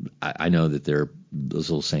 I know that those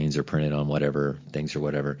little sayings are printed on whatever things or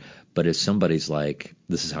whatever, but if somebody's like,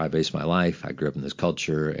 "This is how I base my life. I grew up in this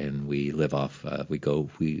culture, and we live off.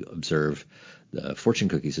 We observe the fortune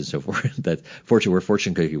cookies and so forth. We're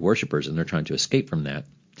fortune cookie worshipers, and they're trying to escape from that."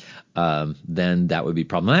 Then that would be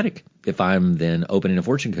problematic. If I'm then opening a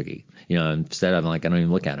fortune cookie, instead I'm like, I don't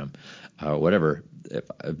even look at them, whatever.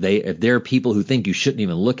 If there are people who think you shouldn't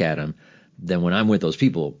even look at them, then when I'm with those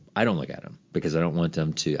people, I don't look at them because I don't want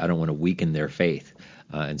to weaken their faith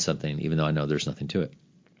in something, even though I know there's nothing to it.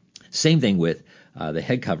 Same thing with the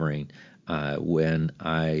head covering. If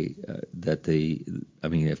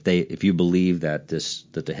you believe that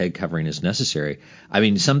the head covering is necessary,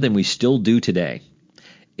 something we still do today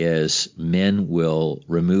is men will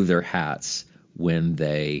remove their hats when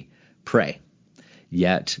they pray.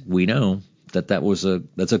 Yet we know that's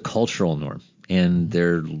a cultural norm, and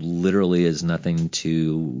there literally is nothing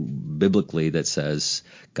biblically that says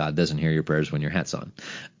God doesn't hear your prayers when your hat's on.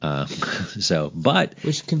 Because that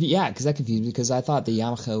confused me, because I thought the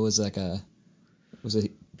yarmulke was a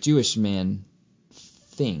Jewish man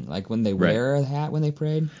thing, like when they wear a hat when they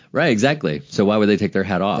prayed. Right, exactly. So why would they take their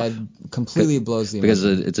hat off? That completely blows the because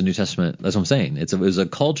it's a New Testament. That's what I'm saying. It was a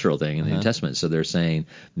cultural thing in the New Testament. So they're saying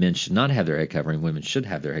men should not have their head covering, women should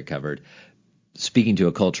have their head covered, speaking to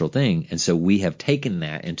a cultural thing. And so we have taken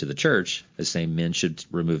that into the church as saying men should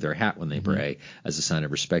remove their hat when they pray as a sign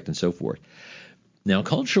of respect and so forth. Now,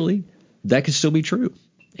 culturally, that could still be true.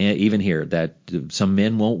 And even here, that some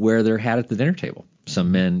men won't wear their hat at the dinner table.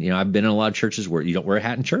 Some men, I've been in a lot of churches where you don't wear a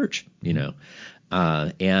hat in church,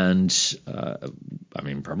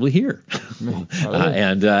 probably here.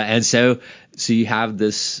 And so you have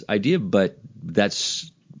this idea, but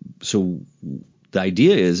that's the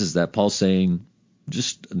idea is that Paul's saying,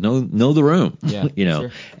 just know the room, Yeah,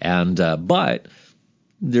 sure. and but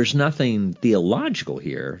there's nothing theological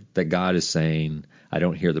here that God is saying, I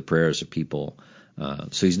don't hear the prayers of people.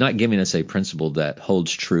 So he's not giving us a principle that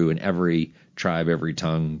holds true in every tribe, every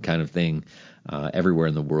tongue kind of thing, everywhere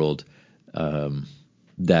in the world,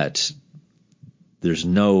 that there's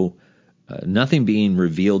nothing being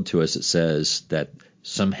revealed to us that says that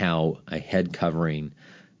somehow a head covering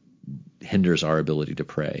hinders our ability to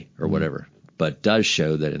pray or whatever, but does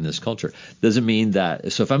show that in this culture. Doesn't mean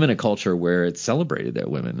that, so if I'm in a culture where it's celebrated that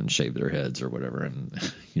women shave their heads or whatever, and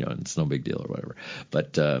it's no big deal or whatever,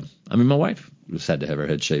 but my wife just had to have her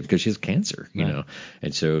head shaved because she has cancer,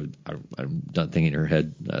 and so I'm not thinking her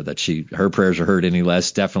head that her prayers are heard any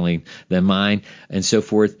less definitely than mine and so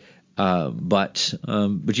forth. But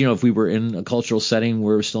if we were in a cultural setting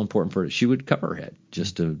where it was still important for her, she would cover her head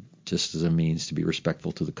just as a means to be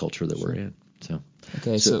respectful to the culture that we're in. So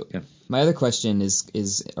yeah. My other question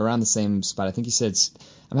is around the same spot. I think you said,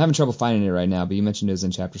 I'm having trouble finding it right now, but you mentioned it was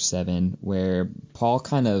in chapter 7 where Paul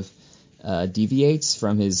kind of deviates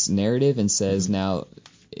from his narrative and says, now,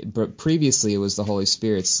 previously it was the Holy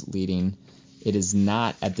Spirit's leading. It is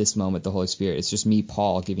not at this moment the Holy Spirit. It's just me,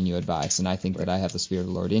 Paul, giving you advice, and I think that I have the Spirit of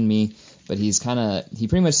the Lord in me. But he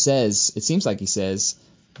pretty much says, it seems like he says,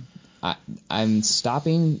 I'm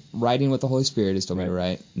stopping writing what the Holy Spirit has told me to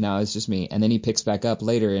write. Now it's just me. And then he picks back up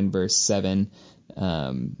later in verse 7,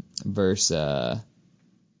 verse 10,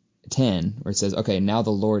 where it says, okay, now the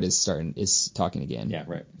Lord is talking again. Yeah,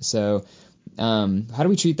 right. So how do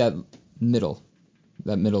we treat that middle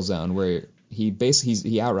zone where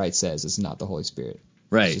he outright says it's not the Holy Spirit?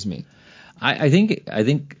 Right. It's just me. I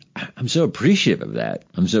think I'm so appreciative of that.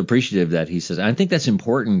 I'm so appreciative that he says, I think that's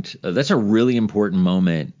important. That's a really important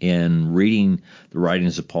moment in reading the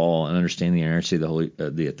writings of Paul and understanding the inerrancy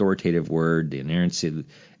of the authoritative word, the inerrancy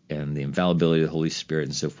and the infallibility of the Holy Spirit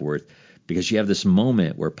and so forth, because you have this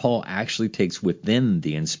moment where Paul actually takes within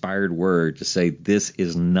the inspired word to say, this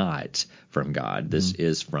is not from God, this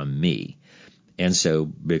is from me. And so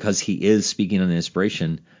because he is speaking on the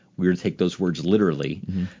inspiration, we're to take those words literally,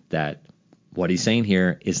 that what he's saying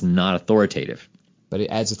here is not authoritative. But it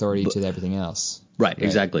adds authority to everything else. Right,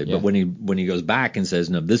 exactly. Yeah. But when he goes back and says,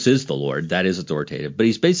 no, this is the Lord, that is authoritative. But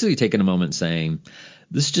he's basically taken a moment saying,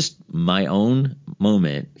 this is just my own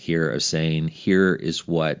moment here of saying, here is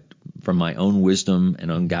what, from my own wisdom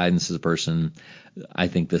and own guidance as a person, I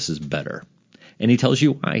think this is better. And he tells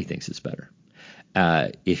you why he thinks it's better.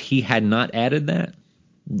 If he had not added that,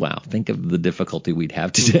 wow, think of the difficulty we'd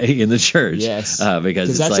have today in the church. Yes.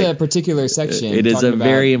 Because that's a particular section. It is a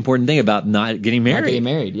very important thing about not getting married. Not getting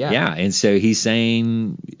married, yeah. Yeah, and so he's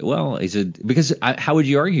saying, well, how would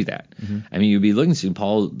you argue that? I mean, you'd be looking to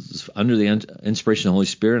Paul, under the inspiration of the Holy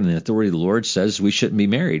Spirit and the authority of the Lord, says we shouldn't be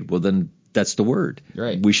married. Well, then that's the word.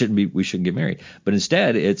 Right. We shouldn't get married. But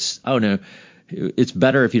instead, it's, oh, no, it's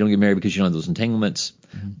better if you don't get married because you don't have those entanglements,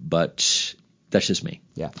 but that's just me.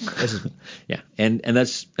 Yeah, that's just me. Yeah,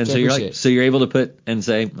 so you're able to put and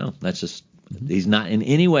say, well, that's just he's not in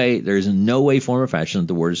any way. There is in no way, form, or fashion that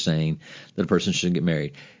the word is saying that a person shouldn't get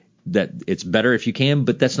married. That it's better if you can,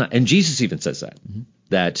 but that's not. And Jesus even says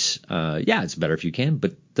that it's better if you can,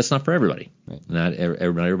 but that's not for everybody. Right. Not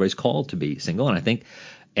everybody's called to be single. And I think,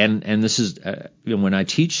 and this is when I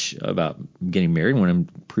teach about getting married, when I'm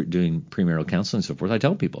doing premarital counseling and so forth, I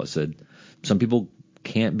tell people, I said, some people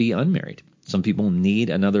can't be unmarried. Some people need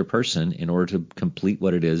another person in order to complete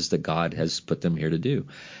what it is that God has put them here to do.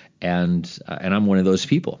 And I'm one of those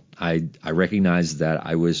people. I recognize that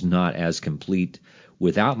I was not as complete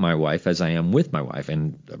without my wife as I am with my wife,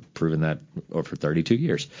 and I've proven that for 32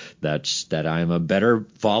 years. That I am a better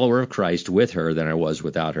follower of Christ with her than I was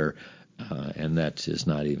without her, and that is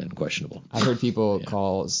not even questionable. I've heard people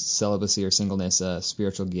call celibacy or singleness a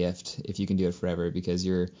spiritual gift if you can do it forever, because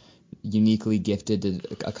you're uniquely gifted to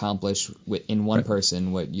accomplish in one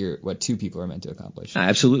person what two people are meant to accomplish.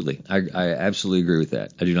 Absolutely, I absolutely agree with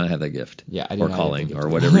that. I do not have that gift. Yeah, I do not calling, have that gift. or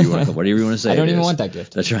whatever you want to say. I don't even want that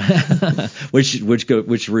gift. That's right.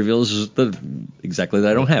 which reveals exactly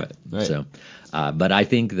that I don't have it. Right. So, but I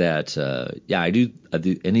think that I do.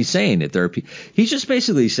 And he's saying that there are people. He's just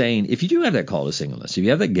basically saying, if you do have that call to singleness, if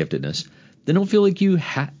you have that giftedness, then don't feel like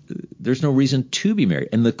there's no reason to be married.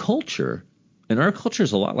 And the culture. And our culture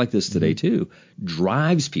is a lot like this today, too,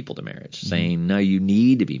 drives people to marriage, saying, no, you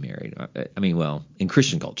need to be married. I mean, well, in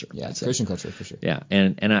Christian culture. Yeah, Christian culture, for sure. Yeah,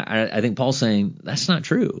 and I think Paul's saying that's not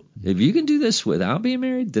true. If you can do this without being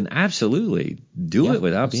married, then absolutely do it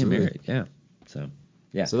without being married. Yeah. So.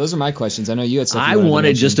 Yeah. So those are my questions. I know you had stuff. I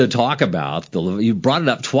wanted just to talk about you brought it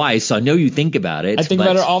up twice, so I know you think about it. I think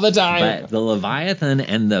about it all the time. But the Leviathan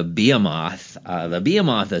and the Behemoth,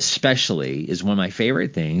 especially, is one of my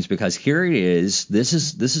favorite things because here it is. This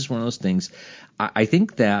is one of those things. I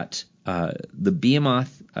think that the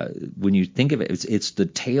Behemoth, when you think of it, it's the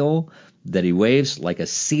tail that he waves like a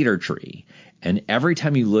cedar tree. And every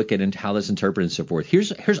time you look at how that's interpreted and so forth,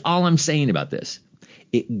 here's all I'm saying about this.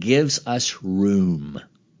 It gives us room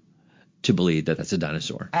to believe that that's a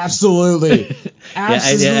dinosaur. Absolutely.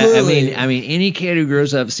 Absolutely. I mean, any kid who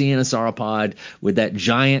grows up seeing a sauropod with that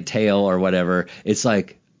giant tail or whatever, it's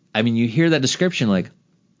like, I mean, you hear that description like,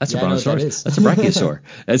 that's a brontosaurus. That's a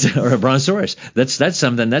brachiosaur. Or a brontosaurus. That's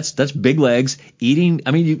something. That's big legs eating. I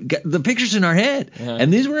mean, you get the pictures in our head. Uh-huh.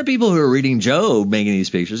 And these weren't people who are reading Job making these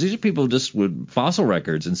pictures. These are people just with fossil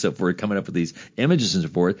records and so forth coming up with these images and so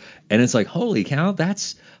forth. And it's like, holy cow,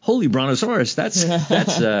 that's holy brontosaurus. That's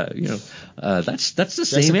the Jurassic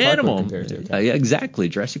same Park animal. Yeah, exactly,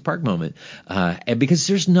 Jurassic Park moment. And because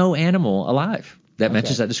there's no animal alive that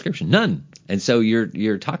matches that description, none. And so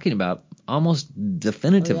you're talking about almost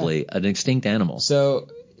definitively an extinct animal. So,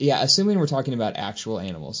 yeah, assuming we're talking about actual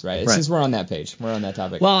animals, right? Since we're on that page, we're on that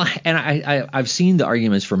topic. Well, and I've seen the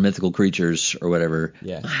arguments for mythical creatures or whatever.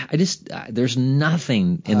 Yeah. There's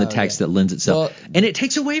nothing in the text that lends itself. Well, and it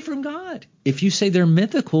takes away from God. If you say they're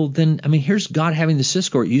mythical, then, I mean, here's God having the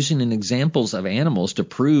Discord using examples of animals to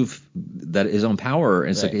prove that his own power. And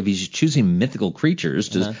it's like if he's choosing mythical creatures,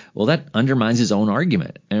 well, that undermines his own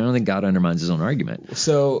argument. And I don't think God undermines his own argument.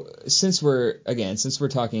 So since we're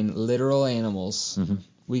talking literal animals,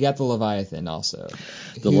 we got the Leviathan also,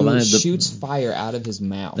 who shoots fire out of his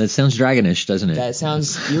mouth. That sounds dragonish, doesn't it? That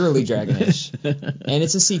sounds eerily dragonish. And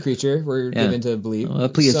it's a sea creature, we're given to believe. Well, a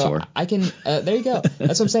plesiosaur. So I can, there you go.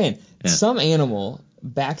 That's what I'm saying. Some animal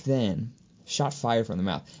back then shot fire from the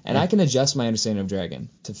mouth. And I can adjust my understanding of dragon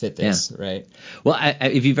to fit this, right? Well,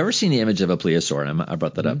 if you've ever seen the image of a plesiosaur, and I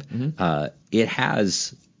brought that up, it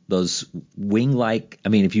has those wing-like, I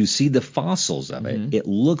mean, if you see the fossils of it, it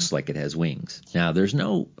looks like it has wings. Now, there's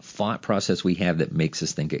no thought process we have that makes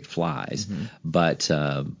us think it flies, but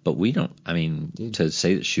we don't. I mean, to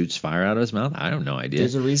say that shoots fire out of his mouth, I have no idea.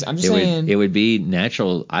 There's a reason. I'm just saying. It would be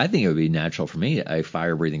natural. I think it would be natural for me, a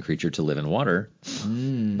fire-breathing creature, to live in water.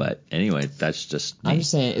 But anyway, that's just me. I'm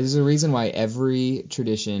just saying, there's a reason why every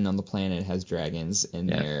tradition on the planet has dragons in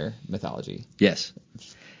their mythology. Yes.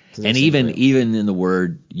 And even in the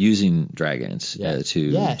word using dragons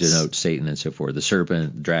to denote Satan and so forth, the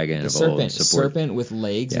serpent, dragon of old, and so forth. Serpent with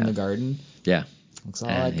legs in the garden. Yeah, looks all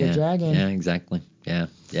like a dragon. Yeah, exactly.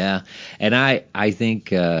 Yeah. And I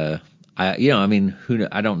think I mean,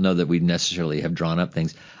 I don't know that we necessarily have drawn up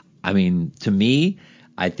things. I mean, to me,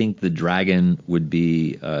 I think the dragon would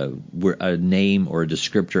be a name or a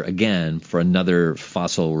descriptor, again, for another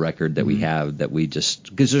fossil record that we have that we just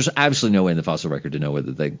 – because there's absolutely no way in the fossil record to know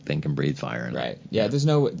whether the thing can breathe fire. Right. Yeah, there's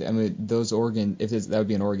no – I mean, those organ – that would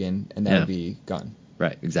be an organ, and that would be gone.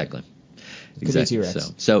 Right, exactly. It could be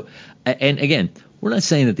T-Rex. So, and again, we're not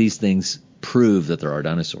saying that these things prove that there are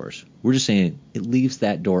dinosaurs. We're just saying it leaves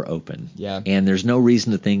that door open. Yeah. And there's no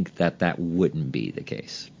reason to think that wouldn't be the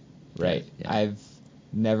case. Right. Yeah. I've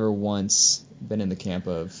never once been in the camp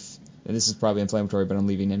of, and this is probably inflammatory, but I'm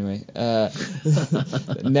leaving anyway.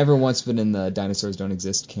 Never once been in the dinosaurs don't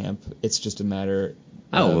exist camp. It's just a matter.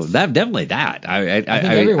 Definitely that. I think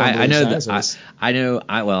everyone believes dinosaurs.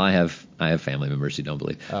 I have family members who don't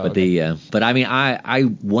believe. Okay. But I mean, I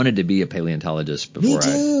wanted to be a paleontologist before. Me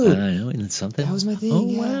too. I know, isn't it something? That was my thing. Oh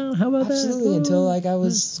wow, how about Absolutely, that? until I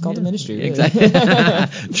was called to ministry. Really.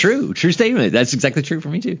 Exactly. True statement. That's exactly true for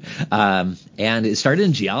me too. And it started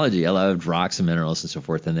in geology. I loved rocks and minerals and so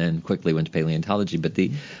forth, and then quickly went to paleontology. But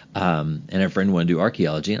and a friend wanted to do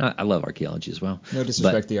archaeology, and I love archaeology as well. No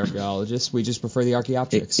disrespect to the archaeologists. We just prefer the archaeopteryx.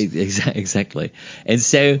 Exactly. And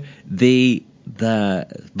so the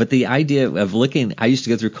idea of looking, I used to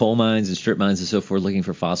go through coal mines and strip mines and so forth looking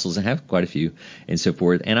for fossils, and have quite a few and so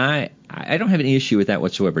forth. And I don't have any issue with that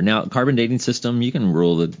whatsoever. Now, carbon dating system, you can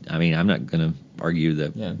rule that. I mean, I'm not going to argue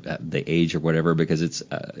the age or whatever because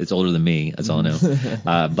it's older than me. That's all I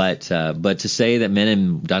know. But to say that men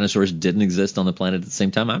and dinosaurs didn't exist on the planet at the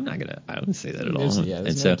same time, I wouldn't say that at all.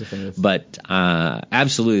 There's no definitive. But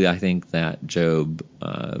absolutely, I think that Job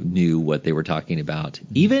knew what they were talking about,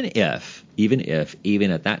 even if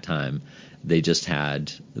at that time they just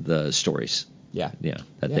had the stories. Yeah,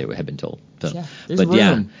 that they had been told. So, there's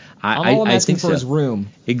room. All I'm asking for is room.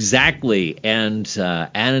 Exactly, and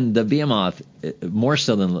the Behemoth more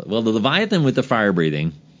so than the Leviathan with the fire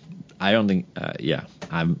breathing. I don't think.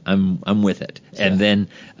 I'm with it. And then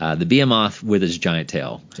the behemoth with his giant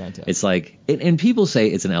tail. It's like, and people say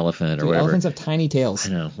it's an elephant or whatever. Elephants have tiny tails.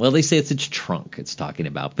 I know. Well, they say it's its trunk it's talking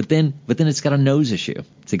about, but then it's got a nose issue.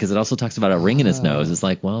 See, because it also talks about a ring in its nose. It's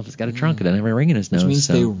like, well, if it's got a trunk, it doesn't have a ring in its nose. Which means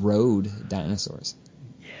they rode dinosaurs.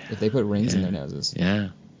 Yeah. If they put rings in their noses. Yeah.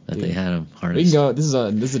 That they had them harnessed. We can go. This is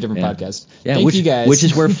a different podcast. Yeah, Thank you guys. Which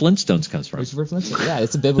is where Flintstones comes from. Yeah,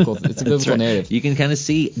 it's a biblical right. narrative. You can kind of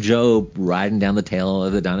see Job riding down the tail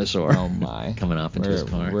of the dinosaur. Oh my! Coming off into his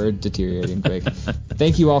car. We're deteriorating quick.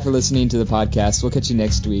 Thank you all for listening to the podcast. We'll catch you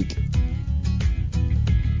next week.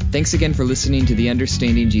 Thanks again for listening to the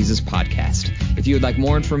Understanding Jesus podcast. If you would like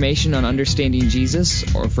more information on Understanding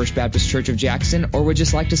Jesus or First Baptist Church of Jackson, or would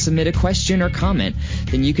just like to submit a question or comment,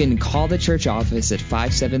 then you can call the church office at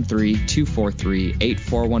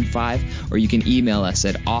 573-243-8415, or you can email us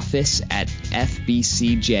at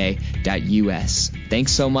office@fbcj.us.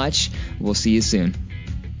 Thanks so much. We'll see you soon.